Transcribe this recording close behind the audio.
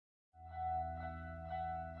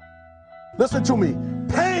Listen to me.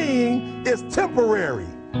 Pain is temporary.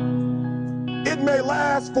 It may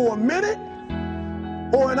last for a minute,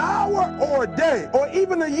 or an hour, or a day, or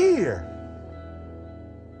even a year.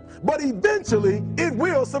 But eventually, it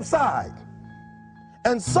will subside.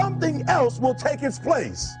 And something else will take its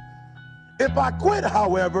place. If I quit,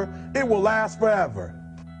 however, it will last forever.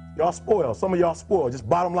 Y'all spoiled. Some of y'all spoiled. Just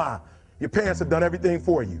bottom line. Your parents have done everything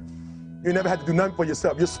for you. You never had to do nothing for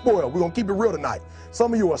yourself. You're spoiled. We're going to keep it real tonight.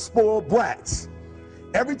 Some of you are spoiled brats.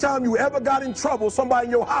 Every time you ever got in trouble, somebody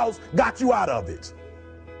in your house got you out of it.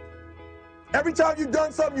 Every time you've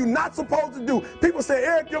done something you're not supposed to do, people say,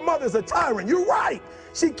 Eric, your mother's a tyrant. You're right.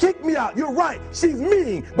 She kicked me out. You're right. She's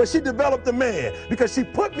mean, but she developed a man because she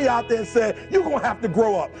put me out there and said, you're going to have to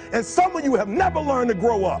grow up. And some of you have never learned to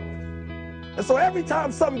grow up. And so every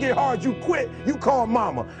time something get hard, you quit, you call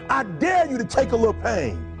mama. I dare you to take a little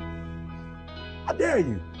pain. I dare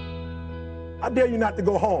you. I dare you not to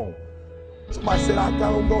go home. Somebody said, I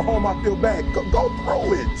don't go home, I feel bad. Go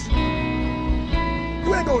through it.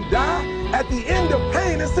 You ain't gonna die. At the end of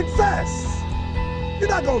pain is success. You're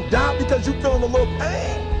not gonna die because you're feeling a little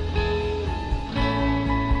pain.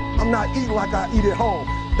 I'm not eating like I eat at home.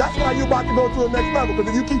 That's why you're about to go to the next level,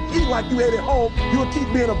 because if you keep eating like you ate at home, you'll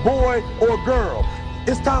keep being a boy or a girl.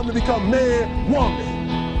 It's time to become man, woman.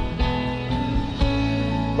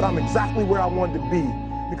 But I'm exactly where I wanted to be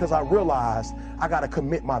because I realized I gotta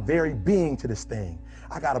commit my very being to this thing.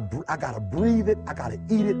 I gotta breathe it, I gotta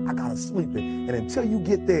eat it, I gotta sleep it. And until you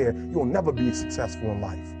get there, you'll never be successful in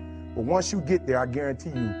life. But once you get there, I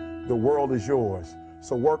guarantee you, the world is yours.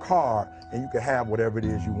 So work hard and you can have whatever it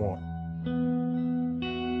is you want.